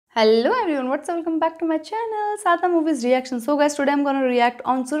Hello everyone, what's up? Welcome back to my channel, Sadhna Movies Reaction. So guys, today I'm gonna react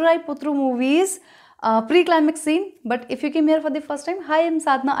on Soorarai Pottru movies pre-climax scene. But if you came here for the first time, hi, I'm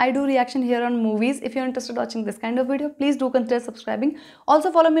Sadhna. I do reaction here on movies. If you're interested in watching this kind of video, please do consider subscribing.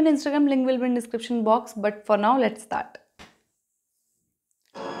 Also follow me on Instagram, link will be in description box. But for now, let's start.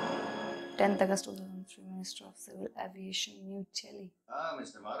 10th August 2003, Minister of Civil Aviation, New Delhi.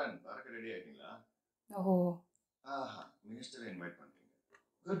 Mr. Maran, Park ready ஆயிட்டீங்களா? Oh. Minister invite பண்ணிட்டீங்க.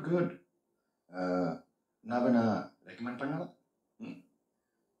 Good good. நான் வேணா recommend பண்ணவா?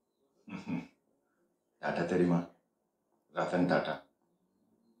 Tata தெரியுமா? ரத்தன் டாட்டா.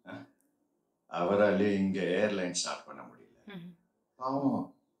 அவராலே இங்க airline start பண்ண முடியல. பாவம்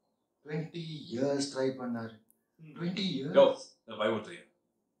 20 years ட்ரை பண்ணாரு. 20 years. Yo, the Bible 3.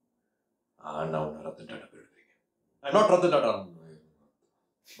 நான் உன்னை ரத்தன் டாட்டா பேர் எடுக்கிறீங்க. நாட் ரத்தன் டாட்டா.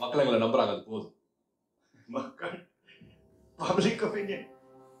 மக்கள் எங்களை நம்புறாங்க, அது போதும். மக்கள் பப்ளிக் ஒப்பீனியன்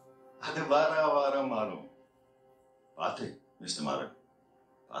அது வாரம் மாறும். பார்த்து மிஸ்டர் மாறன்,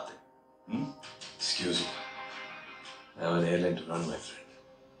 பார்த்து. Excuse me. I have an airline to run, my friend.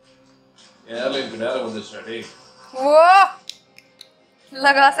 ஏர்லைனுக்கு நேரம் வந்துச்சுடா டேய். वो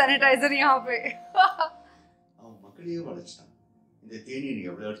लगा सैनिटाइजर यहाँ पे. அவன் மக்களையே வளைச்சிட்டான். இந்த தேனி நீ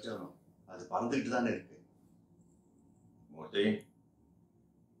எவ்வளோ அடிச்சாலும் அது பறந்துக்கிட்டு தானே இருக்கு. மூர்த்தி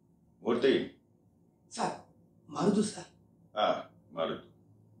மூர்த்தி சார், மருது சார். மருது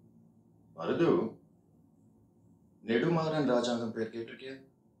மருது நெடுமாறன் ராஜாங்கம் பேர் கேட்டிருக்கியா?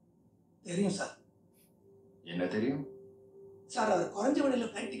 தெரியும் சார். என்ன தெரியும்? சார், அவர் குறைஞ்ச விலையில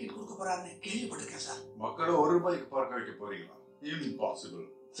ஃப்ளைட் டிக்கெட் கொடுக்க போறாருன்னு கேள்விப்பட்டிருக்கேன் சார். மக்களை ₹1 பார்க்க வைக்க போறீங்களா? இம்பாசிபிள்.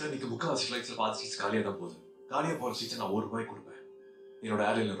 சார், நீங்க முக்கால்வாசி ஃப்ளைட்ஸ்ல பாதி சீட்ஸ் காலியாக தான் போகுது. காலியாக போகிற சீட்ஸை நான் ₹1 கொடுப்பேன். என்னோட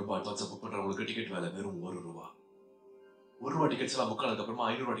ஏர்லைனில் ரொம்ப அட்வான்ஸாக புக் பண்ணுறவங்களுக்கு டிக்கெட் வேலை வெறும் ₹1. ₹1 டிக்கெட்ஸ் எல்லாம் புக் ஆனதுக்கப்புறமா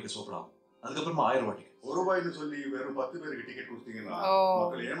 ₹500 டிக்கெட்ஸ் ஓப்பன் ஆகும். அதுக்கப்புறமா ₹1000 டிக்கெட். ₹1 சொல்லி வெறும் 10 பேருக்கு டிக்கெட் கொடுத்தீங்கன்னா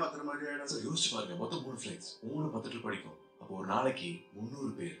மக்கள் ஏமாத்துற மாதிரி ஆயிடும். சார், யோசிச்சு பாருங்க, மொத்தம் 3 ஃப்ளைட்ஸ் 3 10 ட்ரிப் படிக்கும். அப்போ ஒரு நாளைக்கு 300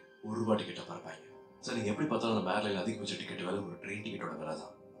 பேர் ₹1 டிக்கெட்டை பறப்பாங்க. சார், நீங்க எப்படி பார்த்தாலும் நம்ம ஏர்லைன் அதிகபட்ச டிக்கெட் வேலை ஒரு ட்ரெயின் டிக்கெட்டோட விலை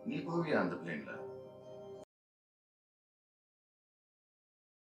தான். நீ போவியா அந்த பிளேன்ல?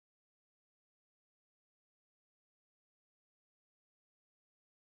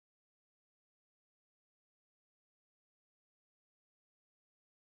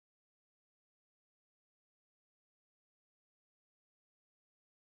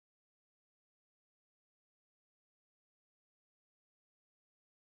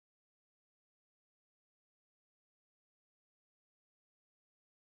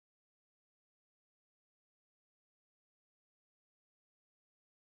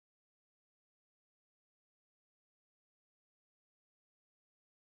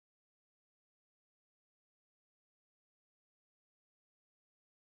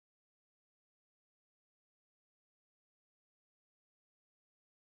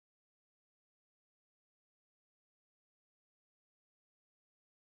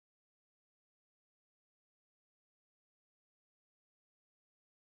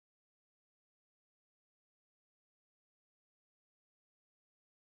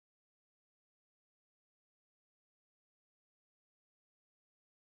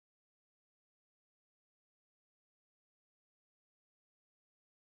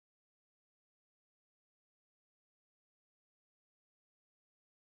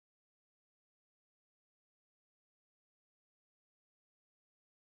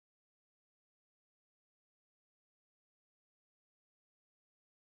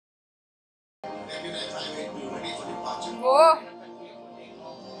 वो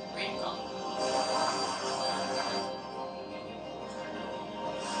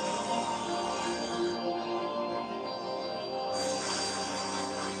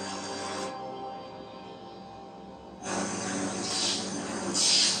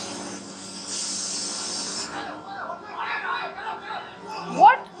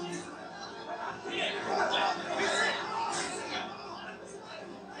What?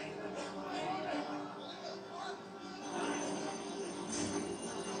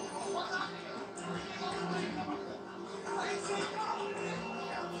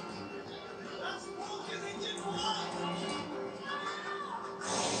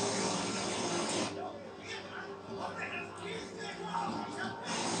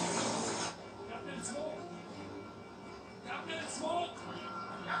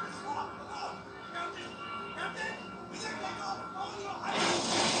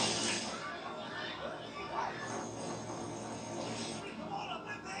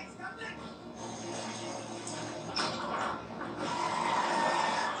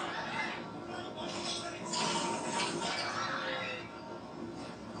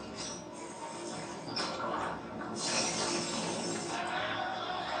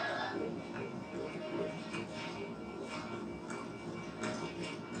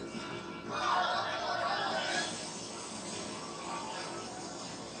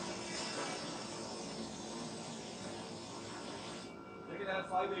 Air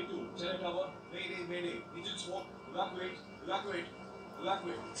 582, Chennai Tower, Mayday, Mayday. Engine smoke, evacuate, evacuate,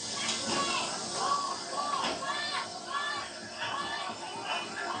 evacuate.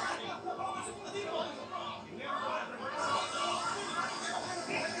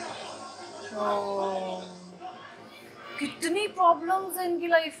 कितनी प्रॉब्लम्स हैं इनकी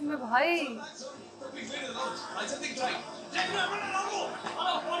लाइफ में भाई.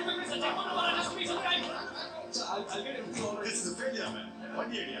 This is a failure, man. One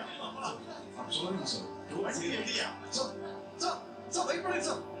idea. I'm sorry, sir. One idea. Sir, wait for it,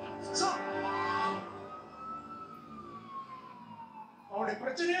 sir. Sir. அவனுடைய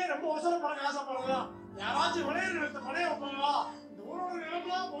பிரச்சனையே ரொம்ப அவசரப்பட ஆசைப்படுறதா யாராச்சும் விளையாடு எடுத்த பழைய வைப்பாங்களா இந்த ஊரோட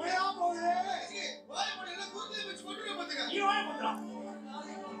நிலமெல்லாம் போயா போகுது நீ வாய பண்றா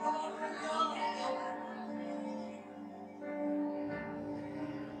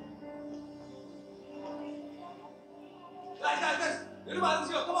Guys. Let's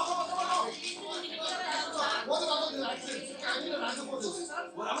go. Come on.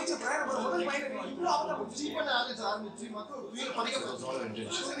 ஒரு அமைச்சர் பிரயாணம் பண்ண முதல் பயணம் இவ்வளவு ஆபத்தா ஜீவன ஆரம்பிச்சு ஆரம்பிச்சு மக்கள் உயிர் பறிக்கப்பட்டது.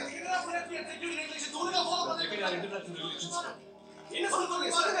 என்ன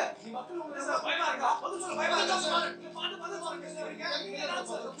சொல்றீங்க சொல்லுங்க. நீ மக்கள் உங்களுக்கு பயமா இருக்கா? வந்து சொல்ல பயமா இருக்கா? பாத்து பாருங்க பேசுறீங்க.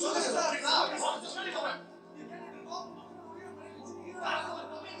 சொல்லுங்க sir.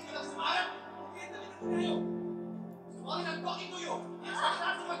 I'm talking to you.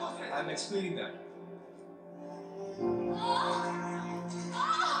 I'm explaining that.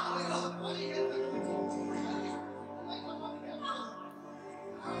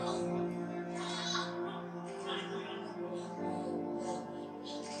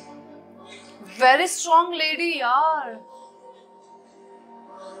 Very strong lady, yaar.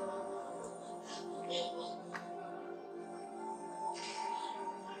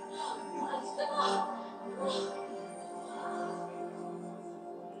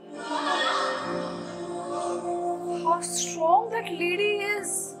 How strong that lady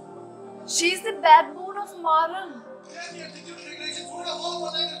is. She's the backbone of Maran.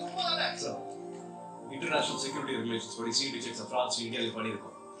 Sir, international security regulations படி CT checks France இந்தியால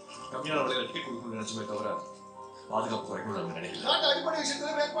பண்ணிருக்கோம். கம்மியான விலையில டிக்கெட் கொடுக்கணும்னு நினைச்சமே தவிர பாதுகாப்பு குறைக்கணும்னு நம்ம நினைக்கல. நாட்டு அடிப்படை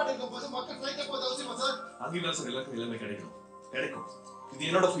விஷயத்துல வேறுபாடு இருக்கும் போது மக்கள் ஃப்ளைட்ல போறது அவசியமா சார்? அங்கேயும் சார் எல்லாருக்கும் எல்லாமே கிடைக்கும். இது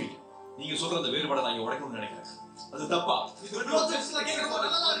என்னோட ஃபீல்ட். நீங்க சொல்ற அந்த வேறுபாடை நான் இங்க உடைக்கணும்னு நினைக்கிறேன். அது தப்பா?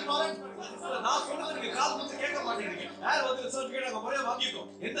 நான் சொல்றது நீங்க காது கொடுத்து கேட்க மாட்டேங்கிறீங்க. யார் வந்து சர்டிபிகேட் அங்க முறையா வாங்கிருக்கோம்.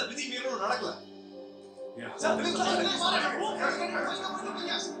 எந்த விதி மீறலும் நடக்கல.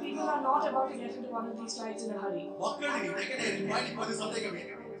 People are not about to get into one of these flights in a hurry. மக்கள் நீங்க டெக்கனேரின் பயணிப்பது சந்தேகமே.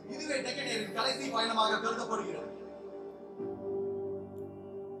 இதுவே டெக்கனேரின் கடைசி பயணமாக கருதப்படுகிறது.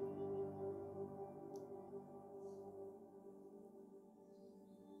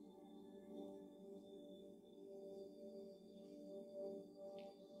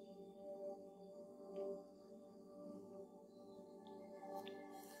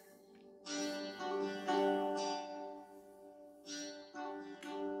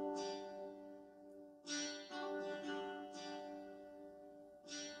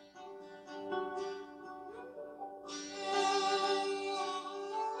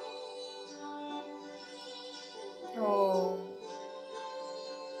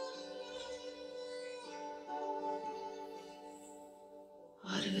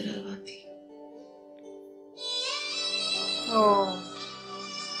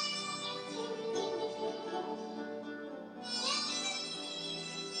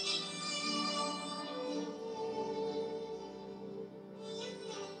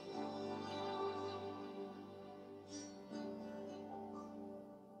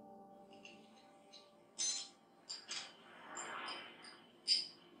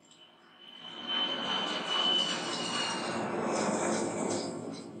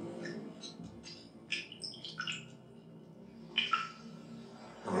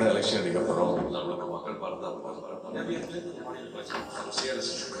 எலெக்ஷன் அடிக்கப்புறம் நம்மளுக்கு மக்கள் பார்த்தா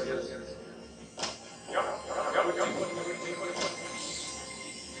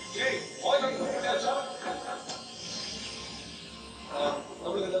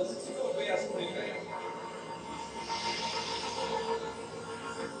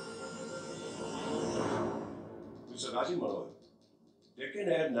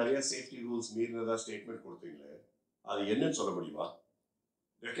நிறைய சேஃப்டி ரூல்ஸ் மீறினதா ஸ்டேட்மெண்ட் கொடுத்தீங்களே, அது என்னன்னு சொல்ல முடியுமா?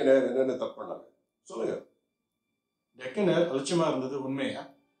 டெக்கனர் என்னென்ன தப்பு பண்ணாங்க சொல்லுங்க. டெக்கனர் அலட்சியமா இருந்தது உண்மையா?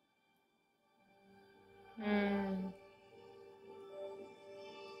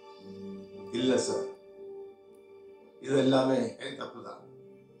 இல்ல சார், இது எல்லாமே என் தப்பு தான்.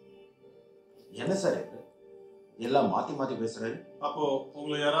 என்ன சார் எல்லாம் மாத்தி மாத்தி பேசுறாரு? அப்போ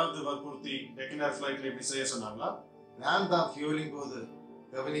உங்களை யாராவது வற்புறுத்தி டெக்கனர் ஃபிளைட்ல இப்படி செய்ய சொன்னாங்களா? நான் தான் ஃபியூலிங் போது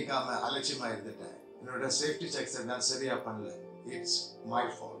கவனிக்காம அலட்சியமா இருந்துட்டேன். என்னோட சேஃப்டி செக்ஸ் நான் சரியா பண்ணல. It's my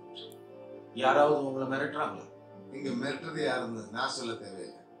fault. யாராவது உங்களை மிரட்டுறாங்களா? இங்க மிரட்டுறது யாருன்னு நான் சொல்ல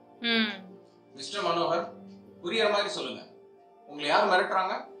தேவையில்லை. மிஸ்டர் மனோகர், புரியுற மாதிரி சொல்லுங்க. உங்களை யார்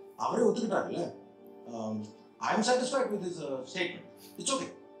மிரட்டுறாங்க? அவரே ஒத்துக்கிட்டாருல்ல. ஐ அம் satisfied with this statement. It's okay.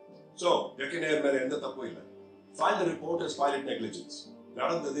 So Deccan ஏர் மேல எந்த தப்பும் இல்லை. File the report as pilot negligence.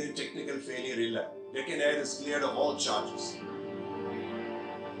 நடந்தது டெக்னிக்கல் ஃபெயிலியர் இல்லை. டெக்கன் ஏர் is cleared of all charges.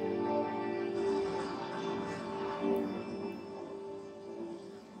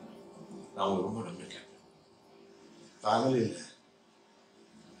 நான் உங்களுக்கு ரொம்ப நம்பியிருக்கேன். ஃபேமிலியில்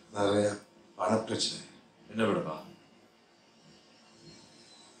நிறைய பண பிரச்சனை. என்ன விடப்பா,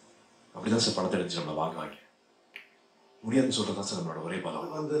 அப்படிதான் சார் பணத்தை எடுத்து நம்மளை வாங்குவாங்க. முடியாதுன்னு சொல்றதுதான் சார் நம்மளோட ஒரே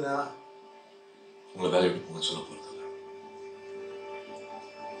பலம். வந்து நான் உங்களை வேலையை விட்டு போங்க சொல்ல போறது இல்லை.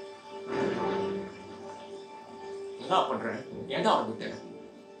 என்ன பண்றேன்? ஏன்டா அவரை விட்டேன்?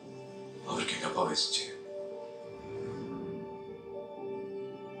 அவருக்கு எங்க அப்பா வயசுச்சு.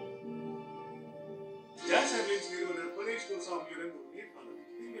 ஜாஸ் ஏர்லைன்ஸ் நிறுவனர் பிரகாஷ் கோசாமியுடன் ஒரு நேர்காணல்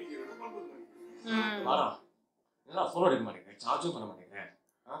நீங்கள் இரவு 9 மணிக்கு. வாடா, என்ன ஃபோன் எடுக்க மாட்டேங்கிறேன், சார்ஜும் பண்ண மாட்டேங்கிறேன்.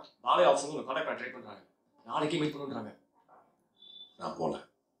 பாலை ஆஃபீஸ் உங்களை கான்டாக்ட் பண்ண ட்ரை பண்றாங்க. நாளைக்கே மீட் பண்ணுறாங்க. நான் போல.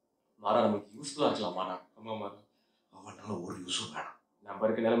 மாறா, நமக்கு யூஸ்ஃபுல்லாக இருக்கலாம் மாறா. ஆமா மாறா, அவனால ஒரு யூஸும் வேணாம். நம்ம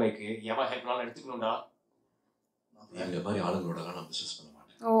இருக்க நிலைமைக்கு எவன் ஹெல்ப் பண்ணாலும் எடுத்துக்கணும்டா. இந்த மாதிரி ஆளுங்களோட நான் பிசினஸ் பண்ண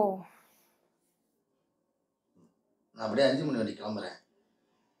மாட்டேன். ஓ, நான் அப்படியே 5 மணி வரைக்கும் கிளம்புறேன்.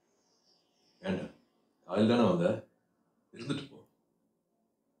 வேண்டாம், காலையில் தானே வந்த, இருந்துட்டு போ.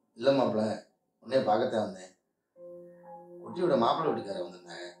 இல்லை மாப்பிள்ள, உடனே பார்க்கத்தான் வந்தேன். குட்டியோட மாப்பிள்ளை வீட்டுக்கார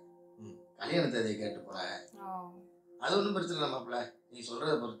வந்திருந்தாங்க. கல்யாண தேதியை கேட்டு போனேன். அது ஒன்றும் பிரச்சனை இல்லை மாப்பிள்ள, நீ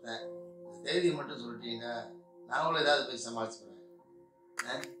சொல்கிறத பொறுத்தேன். தேதியை மட்டும் சொல்லிட்டீங்கன்னா நான் உங்களை ஏதாவது போய்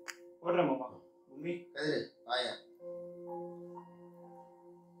சமாளிச்சுக்கிறேன். ஓடுறேன் மாமா. உண்மை கதிரு வாயா,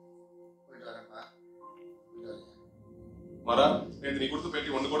 போயிட்டு வரேன்ப்பா. போயிட்டு வரேன். மாறா, நேற்று நீ கொடுத்த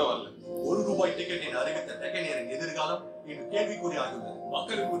பேட்டி ஒன்று கூட வரல. ₹1 டிக்கெட்டின் அறிவித்த டெக்கன் ஏரின் எதிர்காலம் இன்று கேள்விக்குறி ஆகியுள்ளது.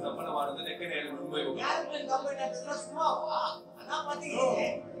 மக்களுக்கு நம்பனமானது டெக்கன் ஏரின் உண்மை.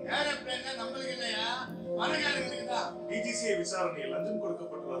 டிஜிசிஐ விசாரணையில் லஞ்சம்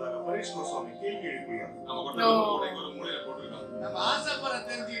கொடுக்கப்பட்டுள்ளதாக பிரகாஷ் கோசாமி கேள்வி எழுப்பினார். நம்ம கொண்டு ஒரு மூலையில போட்டிருக்காங்க. நம்ம ஆசைப்பட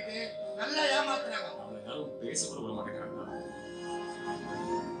தெரிஞ்சுக்கிட்டு நல்லா ஏமாத்துறாங்க. அவங்களை யாரும் பேச கூட விட மாட்டேங்கிறாங்க.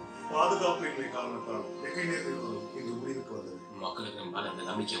 பாதுகாப்பின்மை காரணத்தால் டெக்கன் ஏர் நிறுவனம் இன்று முடிவுக்கு வந்தது. மக்களுக்கு நம்ம மேல அந்த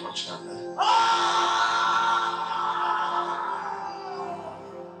நம்பிக்கையை உடைச்சிட்டாங்க.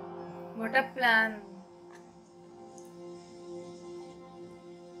 what a plan.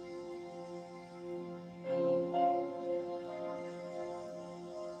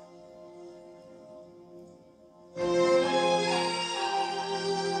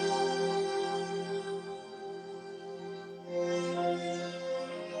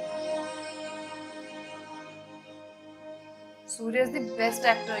 Surya is the best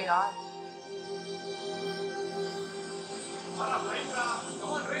actor, yaar.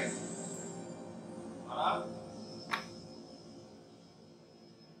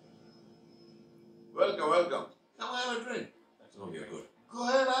 Welcome, welcome. Come have a drink. That's all you're good. Go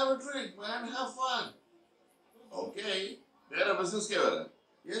ahead, have a drink, man. Have fun. Okay. வேற பிசினஸ்க்கே வரேன்.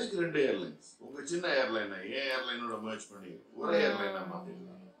 எதுக்கு 2 ஏர்லைன்ஸ்? உங்க சின்ன ஏர்லைனை ஏர்லைனோட merge பண்ணி ஒரே ஏர்லைனா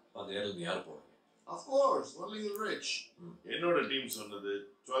மாத்திடலாம். அந்த ஏர்லைன் யார் போறாங்க? Of course, only the rich. என்னோட டீம் சொன்னது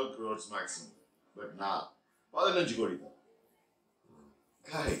 12 crores maximum. But நான் 15 கோடி தான்.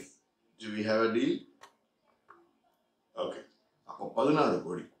 Guys, do we have a deal? Okay. அப்போ 16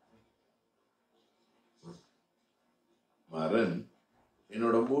 கோடி. மரன்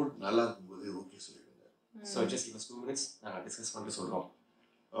என்னோட மூட் நல்லா இருக்கும்போது ஓகே சொல்லிடுங்க. So just give us 2 minutes. நாங்கள் டிஸ்கஸ் பண்ணிட்டு சொல்கிறோம்.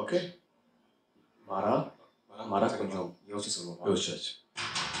 ஓகே. மாறா கொஞ்சம் யோசிச்சு சொல்லுவோம். யோசிச்சாச்சு.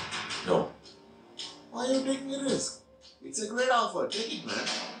 No. Why are you taking a risk? It's a great offer. Take it, man.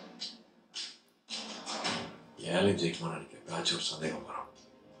 ஏழை ஜெயிக்குமா நினைக்க பேச்சு ஒரு சந்தேகம் வரும்.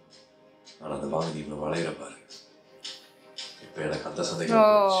 ஆனால் அந்த வாங்கி இவ்வளோ வளையிற பாரு. இப்போ எனக்கு அந்த சந்தேகம்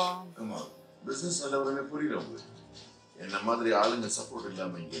Come on. பிசினஸ் நல்லவரே புரியல உங்களுக்கு. என்ன மாதிரி ஆளுங்க சப்போர்ட்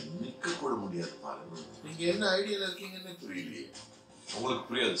இல்லாம இங்க நிக்க கூட முடியாது பாருங்க. நீங்க என்ன ஐடியால இருக்கீங்கன்னு புரியலையே. உங்களுக்கு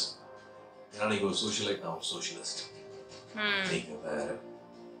புரியாது சார். ஏன்னா நீங்க ஒரு சோஷியலைட், நான் ஒரு சோஷியலிஸ்ட். நீங்க வேற,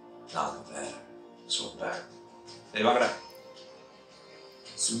 நாங்க வேற. ஸோ வேற. ஏய் வாங்கடா.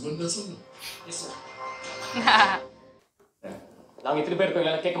 சுமன் தான் சொன்னோம். Yes sir. நாங்கள் இத்தனை பேர்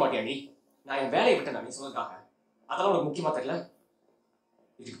இருக்கவங்க கேட்க மாட்டியா நீ? நான் என் வேலையை விட்டேன் நீ சொன்னதுக்காக. அதெல்லாம் உனக்கு முக்கியமா தெரியல.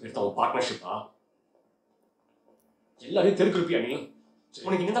 இதுக்கு பேர் தான் பார்ட்னர்ஷிப்பா? எல்லாரையும் தெருக்குறிப்பியா நீ?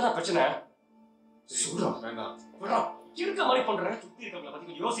 உனக்கு என்னதான் பிரச்சனை? சூடா வேண்டாம். இருக்க மாதிரி பண்றேன். சுத்தி இருக்கவங்கள பத்தி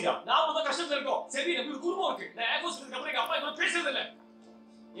கொஞ்சம் யோசிடா. நாம தான் கஷ்டத்துல இருக்கோம். சரி, நமக்கு ஒரு குடும்பம் இருக்கு. நான் ஏர்ஃபோர்ஸ்க்கு அப்புறம் எங்க அப்பா கூட பேசுறது இல்ல.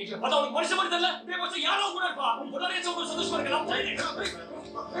 எங்களை பார்த்தா உனக்கு மனுஷன் மாதிரி தெரியல. இப்படியே போச்சு யாரோ கூட இருப்பா. உன் பொண்ணாரியே சொல்ற சந்தோஷமா இருக்கலாம்.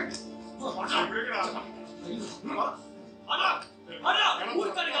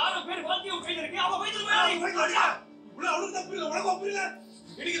 ஊருக்காரங்க 6 பேர் வாழ்க்கையும் கையில் இருக்கு. அவன் வயிற்றுல போய் உள்ள அவனுக்கு தப்பு இல்லை, உனக்கு தப்பு இல்லை.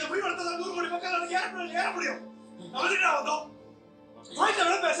 எனக்கு இந்த போய் வளர்த்தா 100 கோடி மக்கள் எனக்கு ஏற முடியும். நான் வந்தோம் வயிற்ற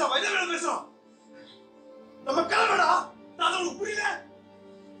வேலை பேசுறான், வயிற்ற வேலை பேசுறான். நம்ம கிளம்படா. நான் உனக்கு புரியல.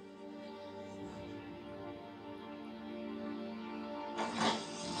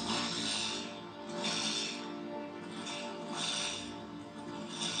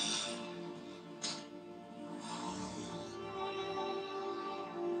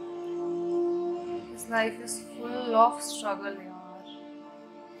 His life is full of struggle, yaar.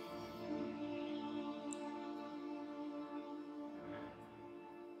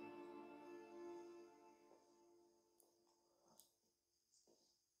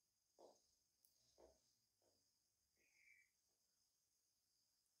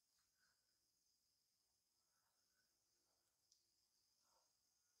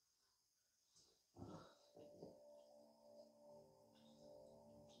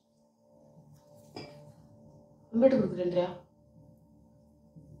 அம்பேட்டு கொடுக்குறேன்றியா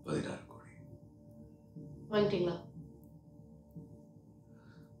 16 கோடி வாங்கிட்டீங்களா?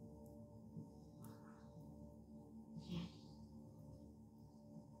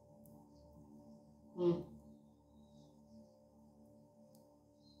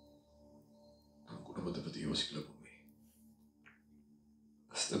 நம்ம குடும்பத்தை பத்தி யோசிக்கல பூமி.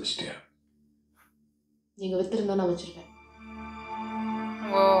 அஸ்தமிச்சிட்டியா? நீங்க வித்திருந்தா நான் வச்சிருப்பேன்.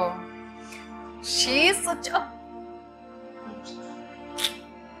 Oh, she is such a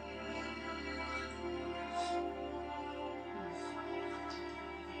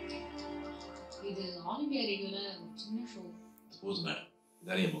இது ஆல் இந்தியா ரேடியோல சின்ன ஷோ. போதும் மேடம்,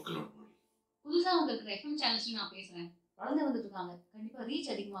 நிறைய மக்களோட மொழி. புதுசா வந்திருக்கிற எஃப்எம் சேனல்ஸ்ல நான் பேசுறேன். வளர்ந்து வந்துட்டு இருக்காங்க. கண்டிப்பா ரீச்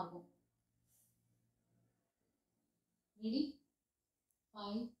அதிகமா இருக்கும். ரெடி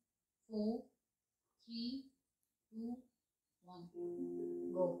 5 4 3 2 1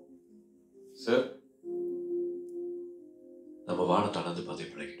 கோ. சார், நம்ம வானத்தை அடர்ந்து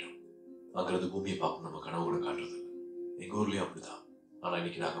பார்த்து பழகிட்டோம். அங்கிருந்து பூமியை பார்ப்போம் நம்ம கனவு கூட காட்டுறது இல்லை. எங்கள் ஊர்லேயும் அப்படிதான். ஆனால்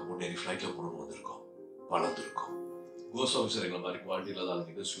இன்னைக்கு நாங்கள் முன்னேறி ஃப்ளைட்டில் போகணும்னு வந்திருக்கோம், வளர்ந்துருக்கோம். கோஸ்ட் ஆஃபீஸர் எங்களை மாதிரி குவாலிட்டி இல்லாத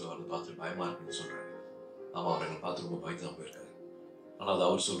ஆளுங்க இண்டஸ்ட்ரியில் வந்து பார்த்துட்டு பயமாக இருக்குன்னு சொல்கிறாங்க. ஆமாம், அவர் எங்களை பார்த்து ரொம்ப பயந்து தான் போயிருக்காரு. ஆனால் அது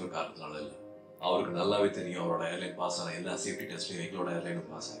அவர் சொல்கிற காரணத்தினால இல்லை. அவருக்கு நல்லாவே தெரியும் அவரோட ஏர்லைன் பாஸ் ஆன எல்லா சேஃப்டி டெஸ்ட்லையும் எங்களோட ஏர்லைனும்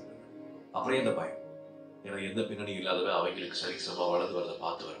பாஸ் ஆகிருக்கு. அப்புறம் எந்த பயம்? ஏன்னா எந்த பின்னணி இல்லாதவன் அவங்களுக்கு சரி சமமாக வளர்ந்து வரதை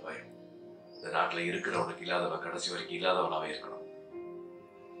பார்த்து வர பயம். இந்த நாட்டில் இருக்கிறவனுக்கு இல்லாதவன் கடைசி வரைக்கும் இல்லாதவனாவே இருக்கணும்.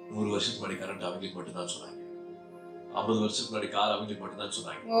 100 வருஷத்துக்கு முன்னாடி கரண்ட் அவங்களுக்கு மட்டும்தான் சொன்னாங்க. 50 வருஷத்துக்கு முன்னாடி கார் அவங்களுக்கு மட்டும்தான்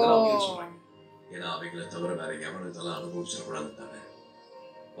சொன்னாங்க. அவங்களே சொன்னாங்க. ஏன்னா அவங்களை தவிர வேற எவனும் இதெல்லாம் அனுபவிச்சிடக்கூடாது தானே.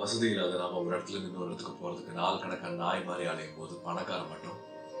 வசதி இல்லாத நாம ஒரு இடத்துல இருந்து இன்னொரு இடத்துக்கு போறதுக்கு நாள் கணக்கான நாய் மாதிரி அலையும் போது பணக்காரன் மட்டும்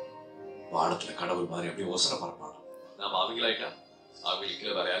வானத்துல கடவுள் மாதிரி அப்படியே ஒசர பரப்பாங்க. நாம அவங்களாயிட்டா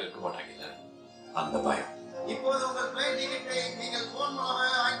அவங்களுக்கு வேற யாரும் இருக்க மாட்டாங்கல்ல, அந்த பயம். இப்போது உங்கள் ட்ரெயின் டிக்கெட்டை நீங்கள் போன்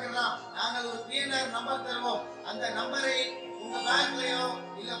மூலமாக வாங்கிக்கலாம். நாங்கள் ஒரு PNR நம்பர் தருவோம். அந்த நம்பரை உங்க பேங்க்லயோ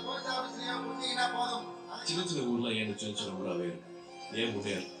இல்ல போஸ்ட் ஆபீஸ்லயோ கொடுத்தீங்கன்னா போதும். சின்ன சின்ன ஊர்ல ஏன் சின்ன சின்ன ஊராகவே இருக்கு. ஏன்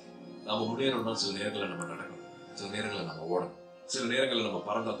முன்னேறணும்? நம்ம முன்னேறணும்னா சில நேரங்களில் நம்ம நடக்கணும், சில நேரங்களில் நம்ம ஓடணும், சில நேரங்களில் நம்ம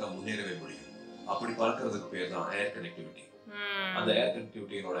பறந்தா தான் முன்னேறவே முடியும். அப்படி பறக்கிறதுக்கு பேர் தான் ஏர் கனெக்டிவிட்டி. அந்த ஏர்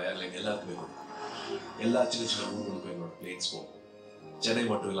கனெக்டிவிட்டி என்னோட ஏர்லைன் எல்லாருக்குமே கொடுக்கும். எல்லா சின்ன சின்ன ஊர்களுக்கும் என்னோட பிளேன்ஸ் போகும். சென்னை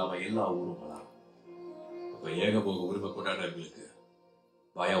மட்டும் இல்லாம எல்லா ஊரும் வளரும். இப்போ ஏக போக உரிமை கொண்டாடுறவங்களுக்கு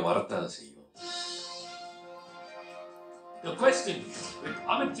பயம் வரத்தான் செய்யும். The question with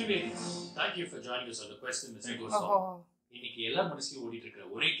Amit Trivedi. Thank you for joining us on the question, Mr. Goswami. இன்னைக்கு எல்லா மனசுலயும் ஓடிட்டு இருக்கிற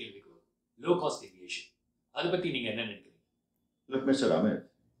ஒரே கேள்விக்கு லோ காஸ்ட் ஏவியேஷன். அதை பத்தி நீங்க என்ன நினைக்கிறீங்க? Look, Mr. Amit,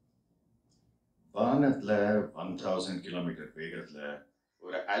 வானத்துல 1000 கிலோமீட்டர் வேகத்துல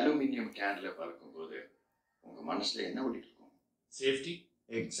ஒரு அலுமினியம் கேன்ல பறக்கும் போது உங்க மனசுல என்ன ஓடிட்டு இருக்கும்? சேஃப்டி.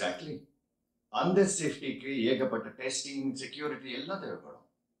 எக்ஸாக்ட்லி. அந்த சேஃப்டிக்கு ஏகப்பட்ட டெஸ்டிங், செக்யூரிட்டி எல்லாம் தேவைப்படும்.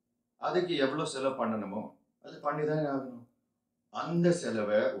 அதுக்கு எவ்வளவு செலவு பண்ணணுமோ அது பண்ணிதான் ஆகணும். அந்த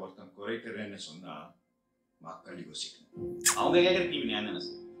செலவை ஒருத்தன் குறைக்கிறேன்னு சொன்னா மக்கள் யோசிக்கணும். அவங்க கேட்குற கேள்வி நியாயம் தானே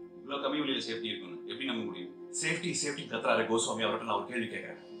சார்? இவ்வளோ கம்மி விலையில் சேஃப்டி இருக்கணும் எப்படி நம்ப முடியும்? சேஃப்டி கத்துறாரு கோஸ்வாமி. அவர்கிட்ட நான் ஒரு கேள்வி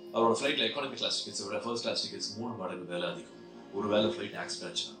கேட்கறேன். அவரோட ஃப்ளைட்ல எக்கானமி கிளாஸ் டிக்கெட்ஸ் விட ஃபர்ஸ்ட் கிளாஸ் டிக்கெட்ஸ் 3 மடங்கு விலை அதிகம். ஒரு வேலை ஃப்ளைட் ஆக்சிடென்ட்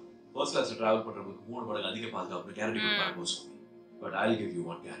ஆச்சுன்னா ஃபர்ஸ்ட் கிளாஸ்ல டிராவல் பண்றதுக்கு 3 மடங்கு அதிக பாதுகாப்பு கேரண்டி கொடுப்பாரு Goswami. But I give you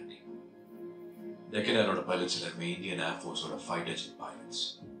one guarantee. Deccan ஏரோட pilots எல்லாருமே இந்தியன் ஏர்ஃபோர்ஸோட ஃபைட்டர் ஜெட் பைலட்ஸ்.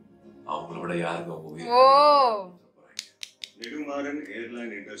 அவங்கள விட யாருக்கு அவங்க உயிர். நெடுமாறன்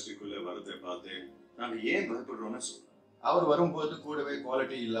ஏர்லைன் இண்டஸ்ட்ரிக்குள்ள வரதை பார்த்து நாங்க ஏன் பயப்படுறோம்னு சொல்றோம். அவர் வரும்போது கூடவே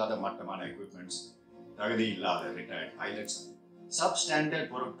குவாலிட்டி இல்லாத மட்டமான எக்யூப்மெண்ட்ஸ், தகுதி இல்லாத ரிட்டையர்ட் பைலட்ஸ்,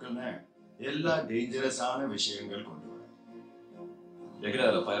 சப்ஸ்டாண்டர்ட் பொருட்கள்னு எல்லா டேஞ்சரஸான விஷயங்கள் கொண்டு வரும்.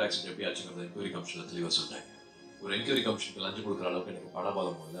 டெக்கனால ஃபயர் ஆக்சிடென்ட் எப்படி ஆச்சுங்கிறத என்கொயரி கமிஷனில் தெளிவாக சொன்னாங்க. ஒரு என்கொயரி கமிஷனுக்கு லஞ்சம் கொடுக்குற அளவுக்கு எனக்கு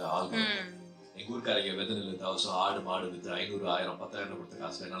பணபலம் இல்லை, ஆள் பலம் இல்லை. எங்கள் ஊருக்காரங்க விதை நெல் தவசம் ஆடு மாடு விற்று 500, 1000, 10,000 கொடுத்த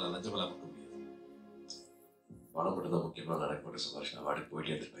காசு என்னால் லஞ்சமெல்லாம் கொடுக்க முடியாது. பணம் மட்டும் தான் முக்கியமாக நடக்க மட்டும் சம்பாரிச்சு நான் வாடகை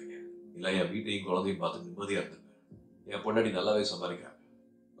போயிட்டே இருந்திருப்பேங்க. இல்லை என் வீட்டையும் குழந்தையும் பார்த்து நிம்மதியாக இருந்திருப்பேன். என் பொண்டாட்டி நல்லாவே சம்பாதிக்கிறாங்க.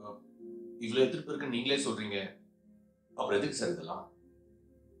 இவ்வளோ எதிர்ப்பு இருக்குன்னு நீங்களே சொல்கிறீங்க, அப்புறம் எதுக்கு சார் இதெல்லாம்?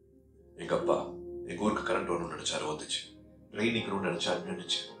 எங்கள் அப்பா எங்கள் ஊருக்கு கரண்ட் வரணும்னு நினச்சாரு, வந்துச்சு. ட்ரெயின் நிற்கணும்னு நினச்சாரு,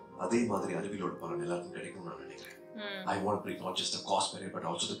 நின்றுச்சு. அதே மாதிரி அறிவியலோட பலன் எல்லாருக்கும் கிடைக்கும்னு நான் நினைக்கிறேன். I want to bring not just the cost barrier but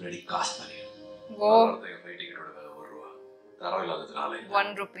also the bloody caste barrier.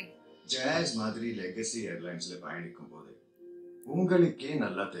 ₹1. ஜாஸ் மாதிரி லெகசி ஏர்லைன்ஸ்ல பயணிக்கும் போது உங்களுக்கே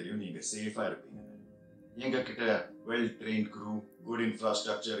நல்லா தெரியும் நீங்க சேஃபா இருப்பீங்க. எங்க கிட்ட well train crew, good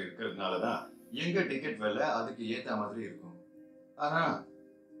infrastructure இருக்கிறதுனால தான் எங்க டிக்கெட் விலை அதுக்கு ஏத்த மாதிரி இருக்கும். ஆனா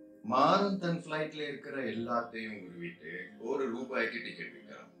மாறன் தன் ஃபிளைட்ல இருக்கிற எல்லாத்தையும் உருவிட்டு ₹1 டிக்கெட்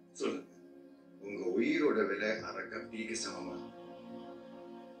விற்கிறான். சொல்லுங்க, உங்க உயிரோட விலை அறக்கட்டிக்கு சமமா?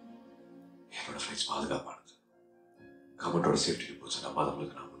 என்னோட ஃபிளைட்ஸ் பாதுகாப்பானது. கவர்மெண்டோட சேஃப்டி ரிப்போர்ட்ஸ்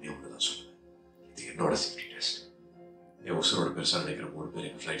நம்பாதவங்களுக்கு நான் முன்னே ஒன்று தான் சொல்லுவேன். இது என்னோட சேஃப்டி டெஸ்ட். என் உசரோட பெருசாக நினைக்கிற 3 பேர்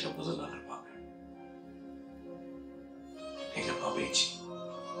எங்கள் ஃப்ளைட்டில் முதல் நாள் இருப்பாங்க. எங்கள் அப்பா பேச்சு,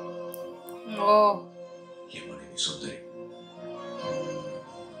 என் மனைவி சுந்தரி,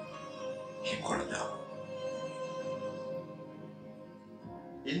 என் குழந்தை.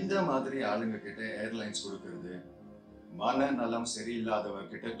 இந்த மாதிரி ஆளுங்க கிட்ட ஏர்லைன்ஸ் கொடுக்கறது மனநலம் சரியில்லாதவங்க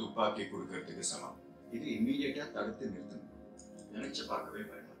கிட்ட துப்பாக்கி கொடுக்கறதுக்கு சமம். இது இமீடியட்டா தடுத்து நிறுத்தணும். நினைச்சு பார்க்கவே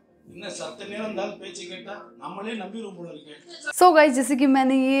பயமா. இன்னும் சத்த நேரம் தான் பேச்சு கேட்டா நம்மளே நம்பிடுவோம் போல இருக்கு. सो गाइज, जैसे कि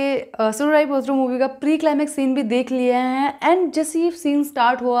मैंने ये सुराई पोत्रू मूवी का प्री क्लाइमैक्स सीन भी देख लिया है एंड जैसे ये सीन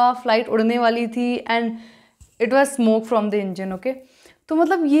स्टार्ट हुआ, फ्लाइट उड़ने वाली थी and it was smoke from the engine. Okay, तो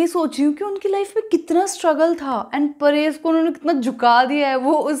मतलब ये सोच रही हूँ कि उनकी लाइफ में कितना स्ट्रगल था एंड परेश को उन्होंने कितना झुका दिया है.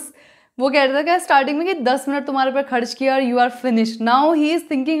 वो कह रहा था क्या स्टार्टिंग में कि 10 मिनट तुम्हारे पर खर्च किया और you are finished. Now he is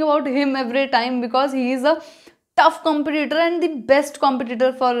thinking about him every time because he is a tough competitor and the best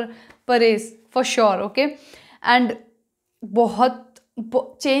competitor for Paresh for sure. Okay, and बहुत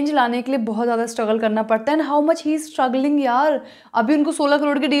चेंज लाने के लिए बहुत ज़्यादा स्ट्रगल करना पड़ता है and how much he is struggling यार. अभी उनको 16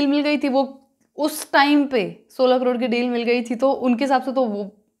 करोड़ की डील मिल गई थी, वो उस टाइम पे 16 करोड़ की डील मिल गई थी, तो उनके हिसाब से तो वो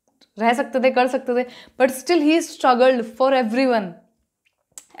रह सकते थे, कर सकते थे, but still he struggled for everyone.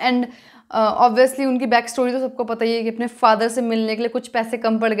 And obviously उनकी बैक स्टोरी तो सबको पता ही है कि अपने फादर से मिलने के लिए कुछ पैसे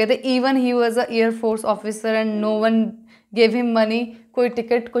कम पड़ गए थे. Even he was a air force officer and no one gave him money. कोई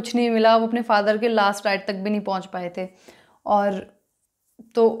टिकट कुछ नहीं मिला, वो अपने फादर के लास्ट राइड तक भी नहीं पहुंच पाए थे. और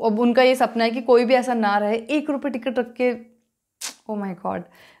तो अब उनका ये सपना है कि कोई भी ऐसा ना रहे. ₹1 टिकट रख के, ओ माय गॉड.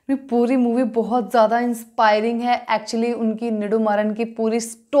 पूरी मूवी बहुत ज़्यादा इंस्पायरिंग है एक्चुअली. उनकी निडुमारन की पूरी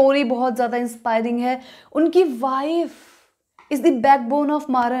स्टोरी बहुत ज़्यादा इंस्पायरिंग है. उनकी wife is the backbone of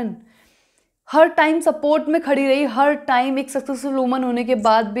Maran. Her time support में खड़ी रही, हर टाइम एक सक्सेसफुल वुमन होने के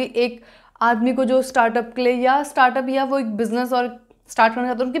बाद भी एक आदमी को जो स्टार्टअप के लिए या वो एक बिजनेस और स्टार्ट करना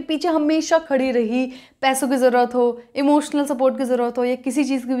चाहता है, उनके पीछे हमेशा खड़ी रही. पैसों की ज़रूरत हो, इमोशनल सपोर्ट की ज़रूरत हो या किसी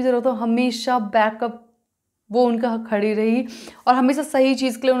चीज़ की भी ज़रूरत हो, हमेशा बैकअप वो उनका खड़ी रही. और हमेशा सही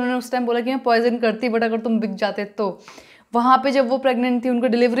चीज़ के लिए उन्होंने उस टाइम बोला कि मैं पॉइजन करती बट अगर तुम बिक जाते तो. वहाँ पे जब वो प्रेग्नेंट थी, उनको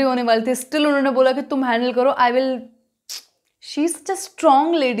डिलीवरी होने वाली थी, स्टिल उन्होंने बोला कि तुम हैंडल करो, I will. She is such a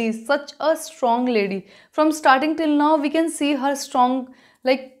strong lady, such a strong lady. From starting till now we can see her strong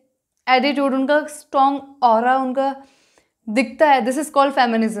like attitude, उनका स्ट्रॉन्ग ऑरा उनका दिखता है. This is called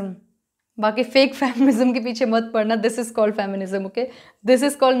feminism. बाकी फेक फेमिनिज्म के पीछे मत पड़ना. This is called feminism. Okay, this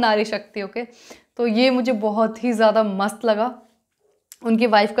is called नारी शक्ति. ओके, तो ये मुझे बहुत ही ज़्यादा मस्त लगा. उनकी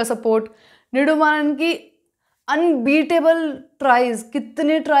वाइफ का सपोर्ट, निडुमारन की अनबीटेबल ट्राइज,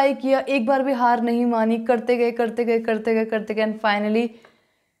 कितने ट्राई किया, एक बार भी हार नहीं मानी, करते गए एंड फाइनली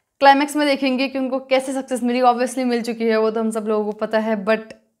क्लाइमैक्स में देखेंगे कि उनको कैसे सक्सेस मिली. ऑब्वियसली मिल चुकी है, वो तो हम सब लोगों को पता है,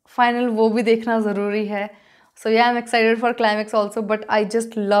 बट फाइनल वो भी देखना ज़रूरी है. सो या I am excited for climax also, but I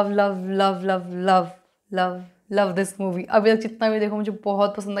just love this movie. अभी तक जितना भी देखो मुझे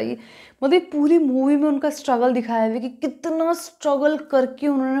बहुत पसंद आई. मतलब पूरी मूवी में उनका स्ट्रगल दिखाया है कि कितना स्ट्रगल करके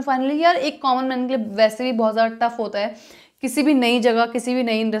उन्होंने फाइनली, यार एक कॉमन मैन के लिए वैसे भी बहुत ज़्यादा टफ होता है किसी भी नई जगह, किसी भी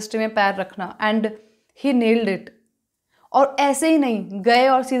नई इंडस्ट्री में पैर रखना, एंड ही नेल्ड इट. और ऐसे ही नहीं गए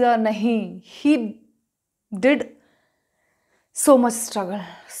और सीधा नहीं, he did so much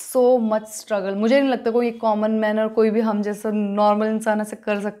struggle. मुझे नहीं लगता कोई कॉमन मैन और कोई भी हम जैसा नॉर्मल इंसान ऐसे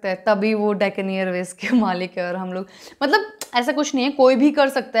कर सकता है. तभी वो डेक्कन एयरवेज के मालिक है और हम लोग, मतलब ऐसा कुछ नहीं है, कोई भी कर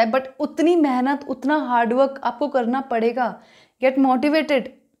सकता है, बट उतनी मेहनत, उतना हार्डवर्क आपको करना पड़ेगा. Get motivated.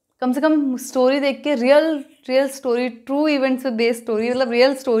 कम से कम स्टोरी देख के, रियल स्टोरी, ट्रू इवेंट्स पे बेस्ड स्टोरी, मतलब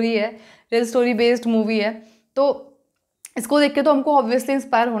रियल स्टोरी है, रियल स्टोरी बेस्ड मूवी है, तो इसको देख के तो हमको ऑब्वियसली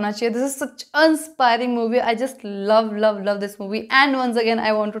इंस्पायर होना चाहिए. This is such inspiring movie. I just love love love this movie. And once again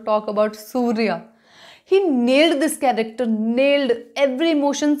I want to talk about Surya. He nailed this character, nailed every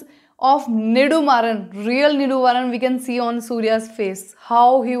emotions of Nidumaran, real Nidumaran we can see on Surya's face.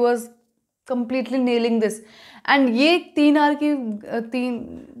 How he was completely nailing this. And ये 3 hour की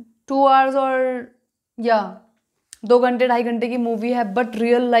 2 hours और या 2 घंटे 2.5 घंटे की movie है, but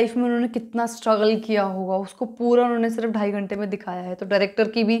real life में उन्होंने कितना स्ट्रगल किया होगा उसको पूरा उन्होंने सिर्फ 2.5 घंटे में दिखाया है. तो डायरेक्टर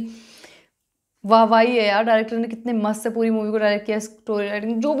की भी वाह है यार. डायरेक्टर ने कितने मस्त से पूरी मूवी को डायरेक्ट किया. स्टोरी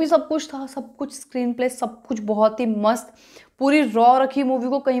राइटिंग जो भी सब कुछ था, सब कुछ स्क्रीन प्ले सब कुछ बहुत ही मस्त. पूरी रॉ रखी मूवी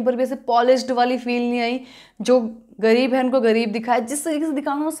को, कहीं पर भी ऐसे पॉलिश्ड वाली फील नहीं आई. जो गरीब है उनको गरीब दिखाया, जिस तरीके से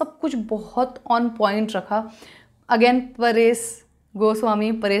दिखाना हो सब कुछ बहुत ऑन पॉइंट रखा. अगेन परेश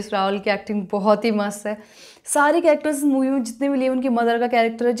रावल की एक्टिंग बहुत ही मस्त है. सारे कैरेक्टर्स इस मूवी में जितने भी लिए, उनकी मदर का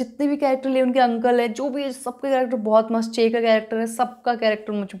कैरेक्टर है, जितने भी कैरेक्टर लिए उनके अंकल है, जो भी है सबके कैरेक्टर बहुत मस्त. चे का कैरेक्टर है, सबका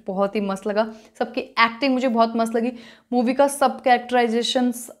कैरेक्टर मुझे बहुत ही मस्त लगा. सबकी एक्टिंग मुझे बहुत मस्त लगी. मूवी का सब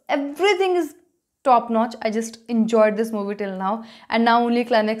characterisation everything is top notch. I just enjoyed this movie till now, and now only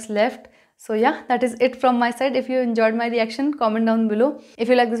Climax left. So yeah, that is it from my side. If you enjoyed my reaction, comment down below.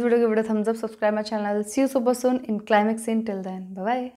 If you like this video, give it a thumbs up, subscribe my channel. I will see you super soon in Climax scene. Till then, bye bye.